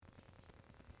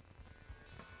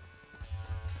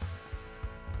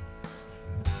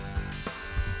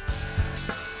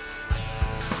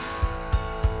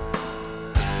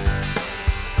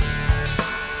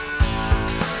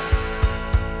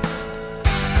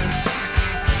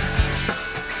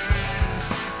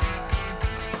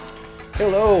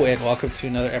Hello and welcome to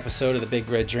another episode of the Big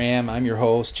Red Dram. I'm your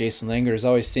host, Jason Langer. As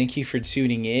always, thank you for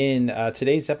tuning in.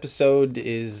 Today's episode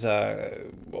is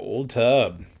Old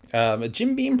Tub, a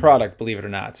Jim Beam product, believe it or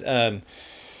not.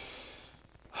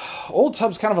 Old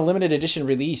Tub's kind of a limited edition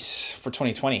release for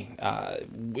 2020.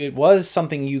 It was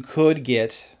something you could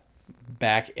get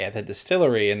back at the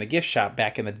distillery and the gift shop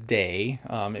back in the day.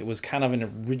 It was kind of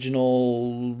an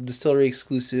original distillery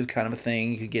exclusive kind of a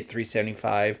thing. You could get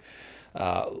 375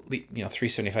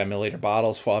 375 milliliter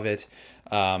bottles of it.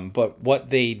 But what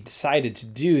they decided to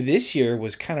do this year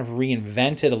was kind of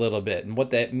reinvent it a little bit. And what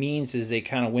that means is they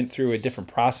kind of went through a different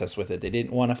process with it. They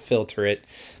didn't want to filter it.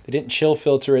 They didn't chill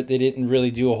filter it. They didn't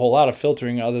really do a whole lot of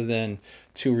filtering other than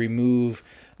to remove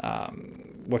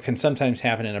what can sometimes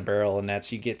happen in a barrel. And that's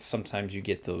you get some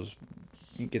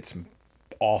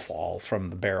offal from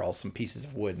the barrel, some pieces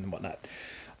of wood and whatnot.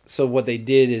 So what they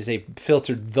did is they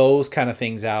filtered those kind of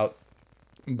things out.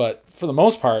 But for the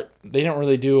most part, they don't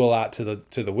really do a lot to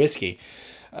the whiskey.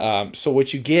 So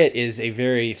what you get is a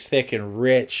very thick and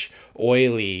rich,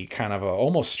 oily, kind of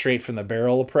almost straight from the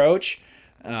barrel approach,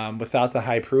 without the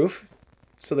high proof.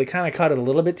 So they kind of cut it a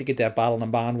little bit to get that bottle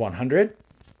and bond 100.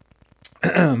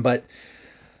 But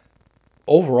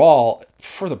overall,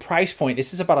 for the price point,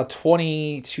 this is about a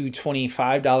 $20 to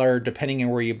 $25, depending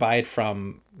on where you buy it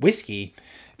from, whiskey.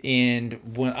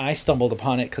 And when I stumbled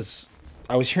upon it, because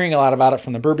I was hearing a lot about it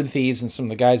from the Bourbon Thieves and some of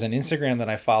the guys on Instagram that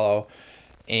I follow,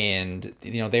 and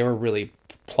they were really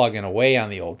plugging away on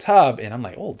the Old Tub, and I'm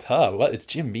like, Old Tub? What? It's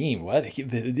Jim Beam. What?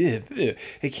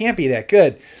 It can't be that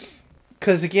good.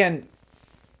 Because again,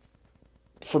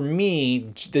 for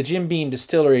me, the Jim Beam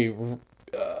distillery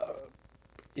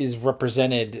is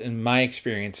represented, in my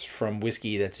experience, from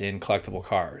whiskey that's in collectible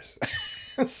cars.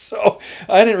 So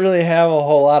I didn't really have a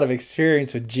whole lot of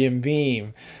experience with Jim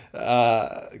Beam.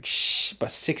 But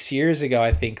 6 years ago,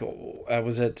 I think I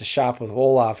was at the shop with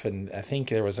Olaf, and I think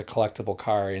there was a collectible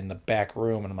car in the back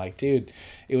room, and I'm like, dude,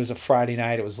 it was a Friday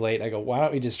night, it was late. I go, why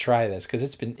don't we just try this?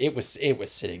 Because it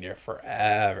was sitting there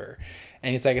forever,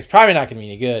 and it's like, it's probably not gonna be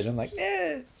any good. And I'm like,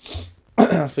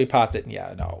 so we popped it, and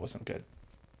yeah, no, it wasn't good.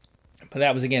 But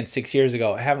that was again 6 years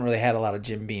ago. I haven't really had a lot of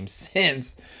Jim Beam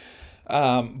since.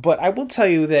 But I will tell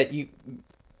you that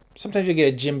sometimes you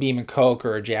get a Jim Beam and Coke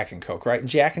or a Jack and Coke, right? And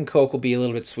Jack and Coke will be a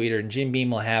little bit sweeter, and Jim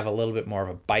Beam will have a little bit more of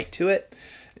a bite to it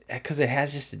because it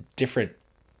has just a different,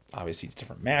 obviously it's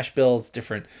different mash bills,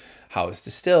 different how it's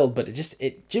distilled, but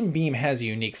Jim Beam has a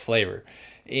unique flavor.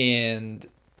 And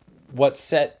what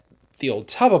set the Old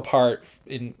Tub apart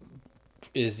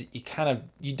is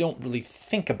you don't really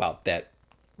think about that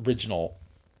original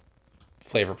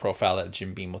flavor profile that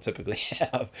Jim Beam will typically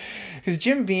have, because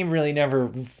Jim Beam really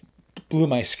never blew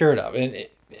my skirt up, and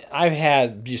I've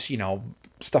had just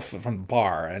stuff from the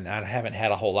bar, and I haven't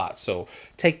had a whole lot, so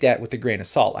take that with a grain of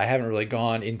salt. I haven't really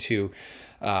gone into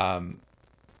the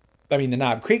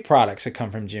Knob Creek products that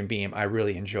come from Jim Beam I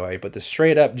really enjoy, but the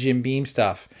straight up Jim Beam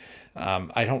stuff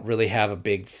I don't really have a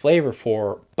big flavor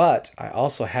for. But I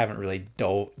also haven't really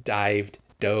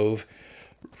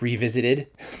revisited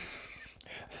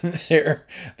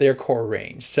their core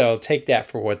range. So take that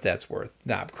for what that's worth.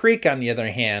 Knob Creek, on the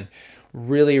other hand,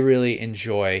 really, really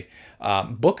enjoy.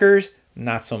 Booker's,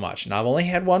 not so much. Now, I've only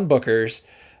had one Booker's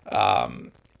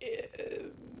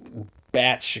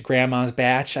batch, Grandma's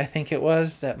batch, I think it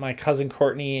was, that my cousin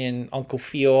Courtney and Uncle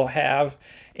Theo have.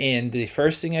 And the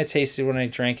first thing I tasted when I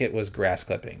drank it was grass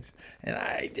clippings. And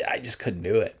I just couldn't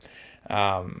do it.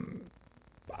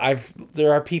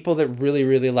 There are people that really,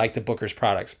 really like the Booker's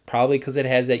products, probably because it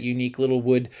has that unique little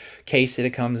wood case that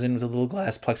it comes in with a little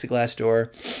plexiglass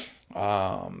door.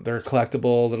 They're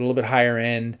collectible, they're a little bit higher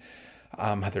end.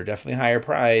 They're definitely higher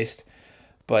priced,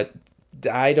 but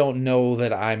I don't know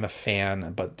that I'm a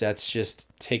fan. But that's just,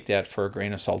 take that for a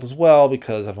grain of salt as well,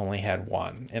 because I've only had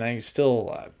one, and I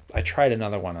tried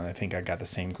another one, and I think I got the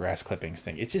same grass clippings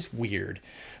thing. It's just weird.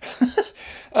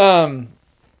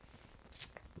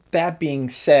 That being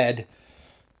said,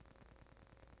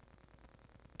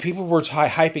 people were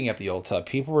hyping up the Old Tub.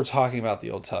 People were talking about the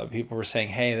Old Tub. People were saying,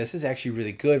 hey, this is actually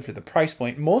really good for the price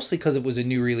point, mostly because it was a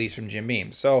new release from Jim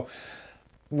Beam. So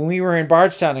when we were in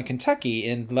Bardstown in Kentucky,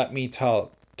 and let me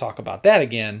talk about that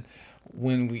again,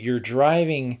 when you're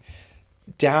driving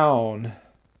down,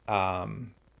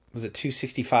 was it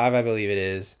 265, I believe it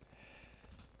is.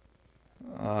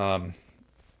 Sorry,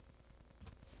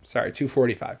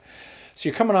 245. So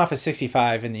you're coming off of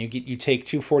 65, and then you take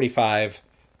 245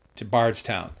 to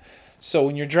Bardstown. So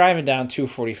when you're driving down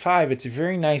 245, it's a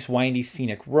very nice, windy,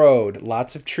 scenic road,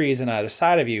 lots of trees on either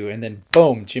side of you, and then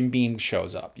boom, Jim Beam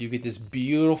shows up. You get this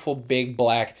beautiful, big,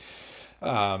 black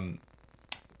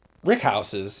rick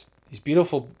houses, these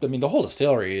beautiful. I mean, the whole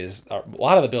distillery is a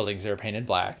lot of the buildings there are painted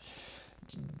black,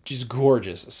 just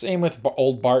gorgeous. Same with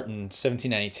Old Barton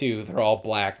 1792; they're all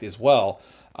black as well,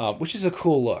 which is a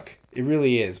cool look. It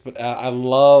really is. But I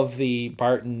love the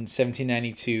Barton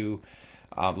 1792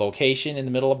 location in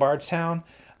the middle of Bardstown.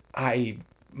 I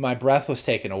My breath was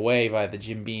taken away by the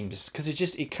Jim Beam just because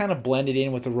it kind of blended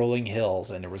in with the rolling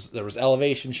hills, and there was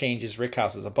elevation changes. Rick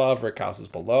houses above, Rick houses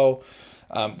below,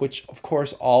 which of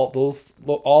course all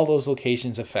those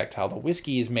locations affect how the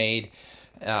whiskey is made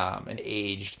and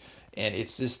aged, and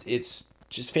it's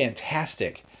just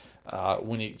fantastic.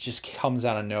 When it just comes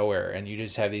out of nowhere and you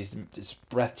just have these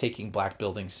breathtaking black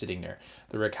buildings sitting there,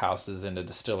 the rick houses and the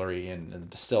distillery and the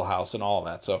distill house and all of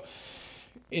that. So,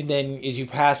 and then as you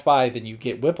pass by, then you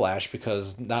get whiplash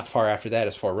because not far after that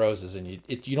is Four Roses, and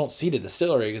you don't see the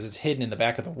distillery because it's hidden in the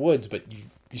back of the woods, but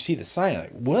you see the sign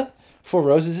like, what? Four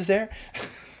Roses is there?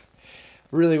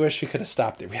 Really wish we could have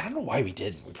stopped there. I don't know why we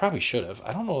didn't. We probably should have.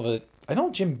 I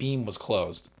know Jim Beam was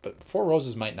closed, but Four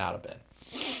Roses might not have been.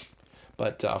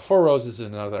 But Four Roses is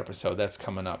another episode that's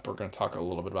coming up. We're going to talk a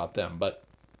little bit about them. But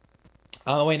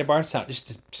on the way into Bardstown,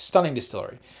 just a stunning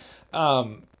distillery.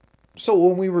 So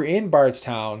when we were in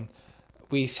Bardstown,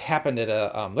 we happened at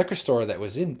a liquor store that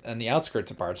was on the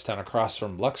outskirts of Bardstown, across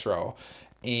from Luxrow,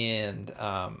 and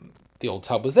the Old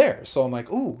Tub was there. So I'm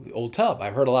like, ooh, the Old Tub.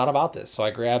 I've heard a lot about this. So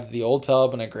I grabbed the Old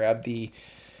Tub and I grabbed the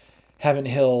Heaven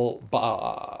Hill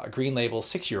Green Label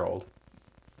 6-year-old,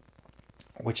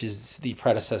 which is the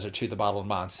predecessor to the Bottled and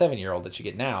Bond 7-year-old that you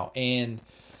get now. And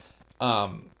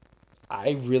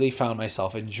I really found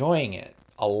myself enjoying it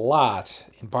a lot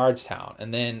in Bardstown.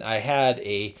 And then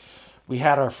we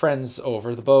had our friends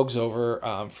over, the Bogues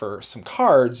over, for some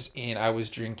cards, and I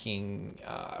was drinking,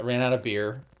 I ran out of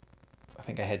beer. I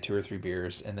think I had 2 or 3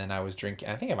 beers, and then I was drinking,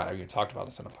 I think I might have even talked about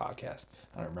this on a podcast.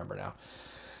 I don't remember now.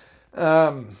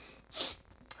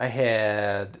 I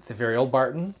had the very old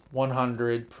Barton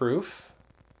 100 proof,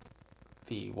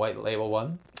 the white label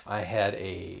one. I had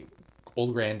a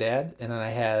Old Granddad, and then I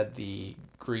had the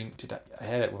green. I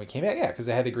had it when we came back, yeah, because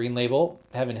I had the green label,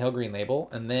 Heaven Hill green label,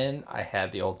 and then I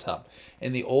had the Old Tub,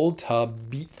 and the Old Tub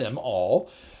beat them all,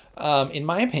 in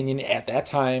my opinion, at that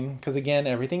time. Because again,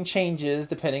 everything changes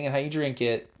depending on how you drink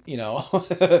it. You know,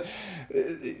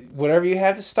 whatever you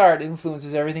have to start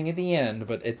influences everything at the end.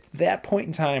 But at that point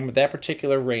in time, with that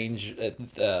particular range,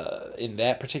 in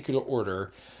that particular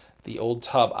order, the Old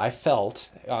Tub, I felt,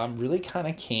 really kind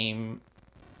of came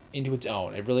into its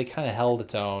own. It really kind of held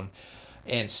its own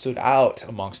and stood out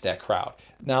amongst that crowd.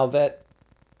 Now that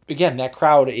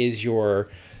crowd is your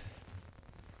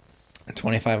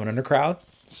 25 and under crowd.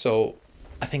 So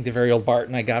I think the very old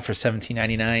Barton I got for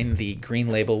 $17.99. The green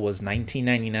label was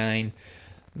 $19.99.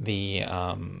 The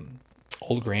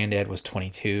Old Granddad was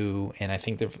 $22, and I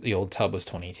think the Old Tub was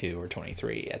 $22 or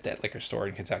 $23 at that liquor store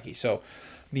in Kentucky. So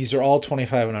these are all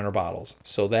 25 and under bottles.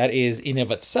 So that is in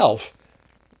of itself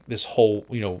this whole,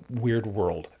 weird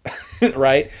world,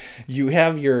 right? You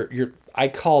have your I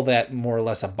call that more or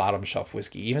less a bottom shelf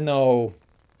whiskey, even though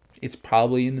it's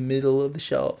probably in the middle of the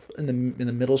shelf, in the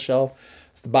middle shelf.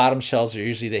 The bottom shelves are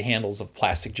usually the handles of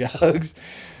plastic jugs.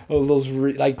 Those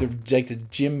like the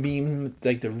Jim Beam,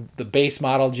 like the base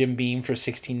model Jim Beam for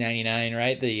 $16.99,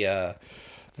 right?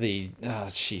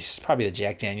 Probably the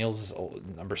Jack Daniel's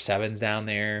number 7's down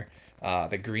there.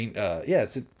 The green,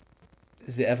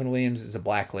 is the Evan Williams is a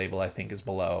black label, I think, is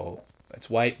below. It's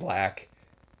white, black.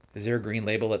 Is there a green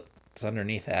label that's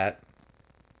underneath that?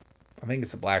 I think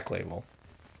it's a black label.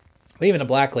 Even a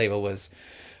black label was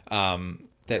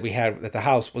that we had at the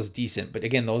house was decent, but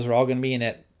again, those are all going to be in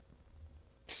that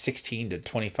 $16 to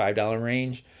 $25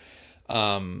 range.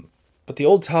 But the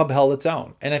Old Tub held its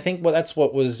own, and I think that's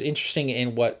what was interesting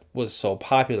and what was so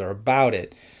popular about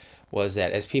it was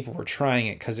that as people were trying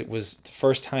it, because it was the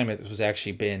first time it was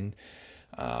actually been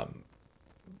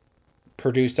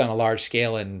produced on a large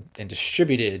scale and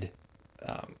distributed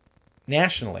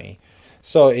nationally.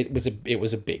 So it was a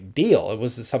big deal. It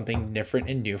was something different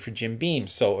and new for Jim Beam.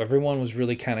 So everyone was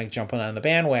really kind of jumping on the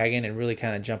bandwagon and really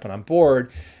kind of jumping on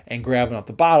board and grabbing up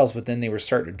the bottles. But then they were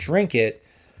starting to drink it.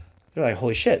 They're like,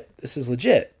 holy shit, this is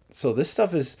legit. So this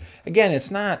stuff is, again,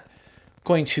 it's not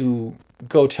going to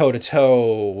go toe to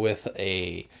toe with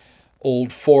a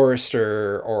Old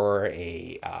Forester or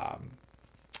an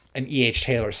E.H.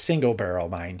 Taylor single barrel,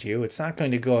 mind you. It's not going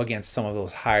to go against some of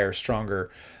those higher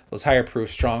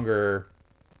proof, stronger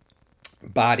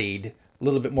bodied, a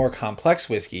little bit more complex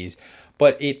whiskeys,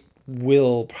 but it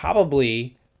will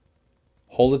probably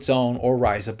hold its own or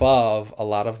rise above a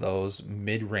lot of those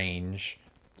mid-range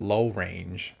low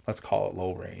range. Let's call it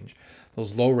low range.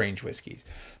 Those low range whiskeys.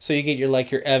 So you get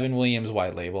your Evan Williams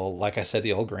white label. Like I said,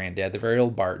 the old Granddad, the very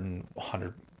old Barton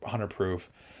 100 proof.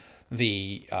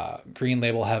 The green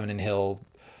label Heaven and Hill.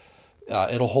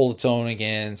 It'll hold its own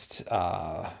against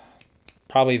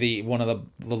probably one of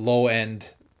the low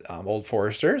end Old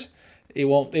Foresters. It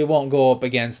won't go up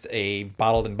against a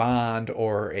Bottled and Bond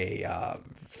or a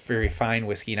very fine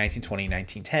whiskey 1920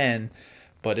 1910,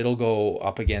 but it'll go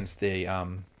up against their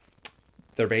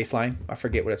baseline. I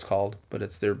forget what it's called, but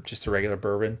it's just a regular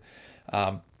bourbon.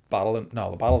 The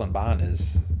Bottled and Bond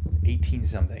is 18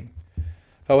 something.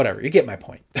 But whatever, you get my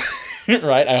point.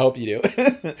 Right? I hope you do.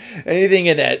 Anything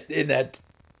in that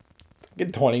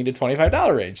 $20 to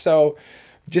 $25 range. So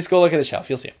just go look at the shelf,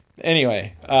 you'll see it.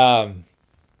 Anyway,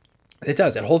 it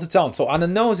does. It holds its own. So on the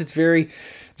nose, it's very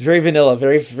vanilla,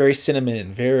 very, very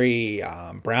cinnamon, very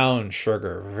brown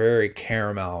sugar, very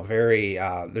caramel,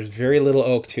 there's very little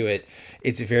oak to it.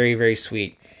 It's very, very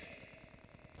sweet.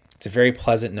 It's a very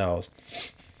pleasant nose.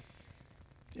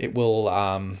 It will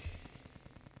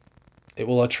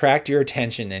attract your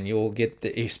attention, and you'll get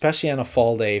especially on a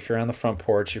fall day, if you're on the front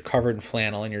porch, you're covered in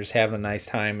flannel and you're just having a nice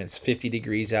time. It's 50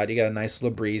 degrees out. You got a nice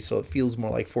little breeze, so it feels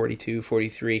more like 42,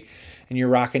 43, and you're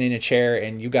rocking in a chair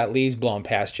and you got leaves blowing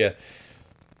past you.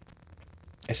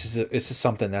 This is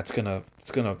something it's gonna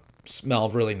smell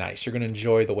really nice. You're gonna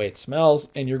enjoy the way it smells,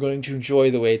 and you're going to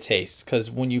enjoy the way it tastes, because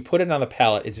when you put it on the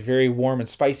palate, it's very warm and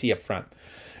spicy up front.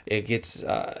 It gets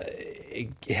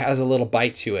it has a little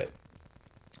bite to it,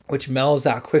 which mellows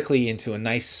out quickly into a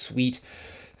nice sweet,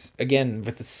 again,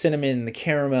 with the cinnamon, the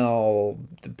caramel,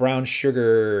 the brown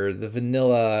sugar, the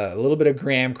vanilla, a little bit of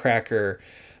graham cracker,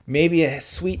 maybe a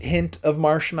sweet hint of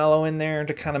marshmallow in there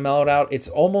to kind of mellow it out. It's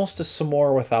almost a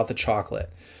s'more without the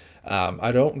chocolate.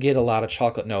 I don't get a lot of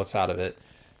chocolate notes out of it.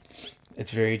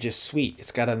 It's very just sweet.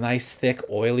 It's got a nice, thick,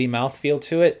 oily mouthfeel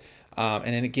to it.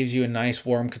 And then it gives you a nice,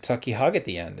 warm Kentucky hug at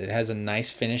the end. It has a nice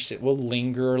finish. It will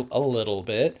linger a little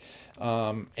bit.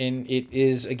 And it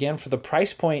is, again, for the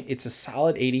price point, it's a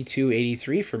solid 82,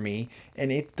 83 for me.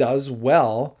 And it does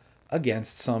well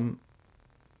against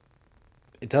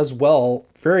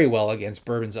very well against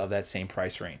bourbons of that same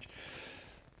price range.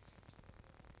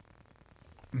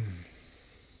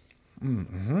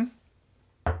 Mm-hmm.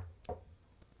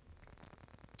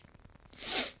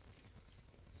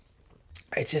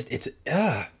 It's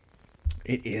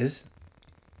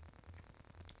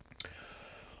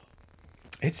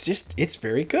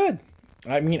very good.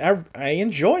 I mean, I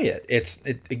enjoy it.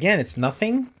 It's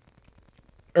nothing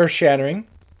earth-shattering.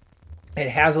 It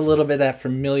has a little bit of that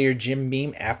familiar Jim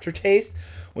Beam aftertaste,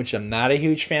 which I'm not a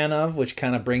huge fan of, which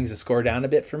kind of brings the score down a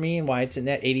bit for me, and why it's in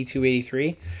that 82,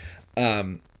 83.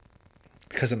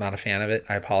 Because I'm not a fan of it.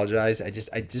 I apologize.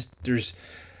 There's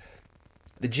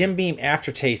the Jim Beam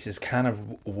aftertaste is kind of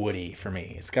woody for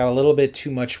me. It's got a little bit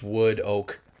too much wood,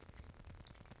 oak,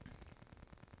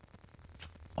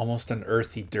 almost an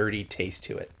earthy, dirty taste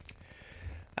to it.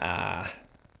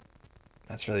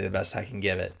 That's really the best I can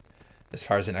give it as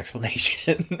far as an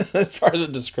explanation, as far as a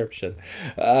description.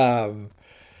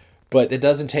 But it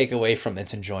doesn't take away from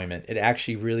its enjoyment. It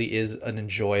actually really is an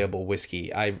enjoyable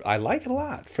whiskey. I like it a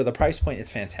lot. For the price point,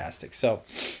 it's fantastic. So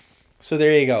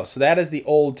there you go. So that is the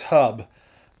Old Tub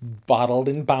Bottled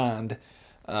and Bond.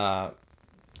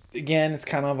 Again, it's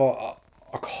kind of a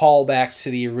callback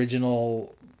to the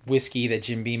original whiskey that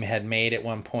Jim Beam had made at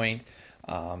one point.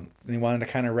 They wanted to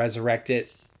kind of resurrect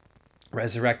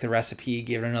the recipe,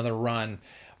 give it another run,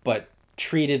 but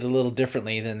treat it a little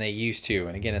differently than they used to.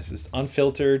 And again, it's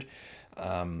unfiltered.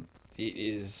 Has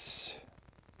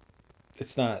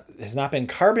not been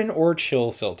carbon or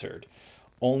chill filtered.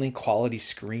 Only quality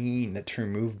screen to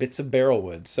remove bits of barrel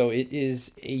wood. So it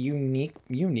is a unique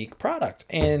product.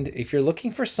 And if you're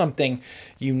looking for something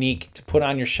unique to put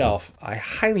on your shelf, I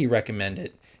highly recommend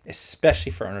it,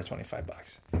 especially for under $25.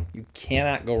 You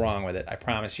cannot go wrong with it. I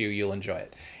promise you'll enjoy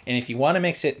it. And if you want to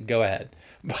mix it, go ahead.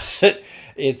 But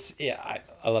I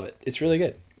love it. It's really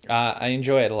good. I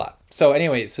enjoy it a lot. So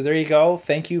anyway, so there you go.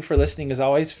 Thank you for listening, as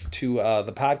always, to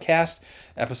the podcast,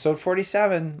 episode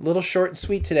 47. Little short and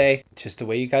sweet today. Just the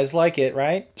way you guys like it,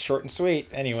 right? Short and sweet.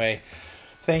 Anyway,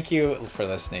 thank you for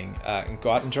listening. Go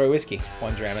out and enjoy whiskey,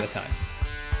 one dram at a time.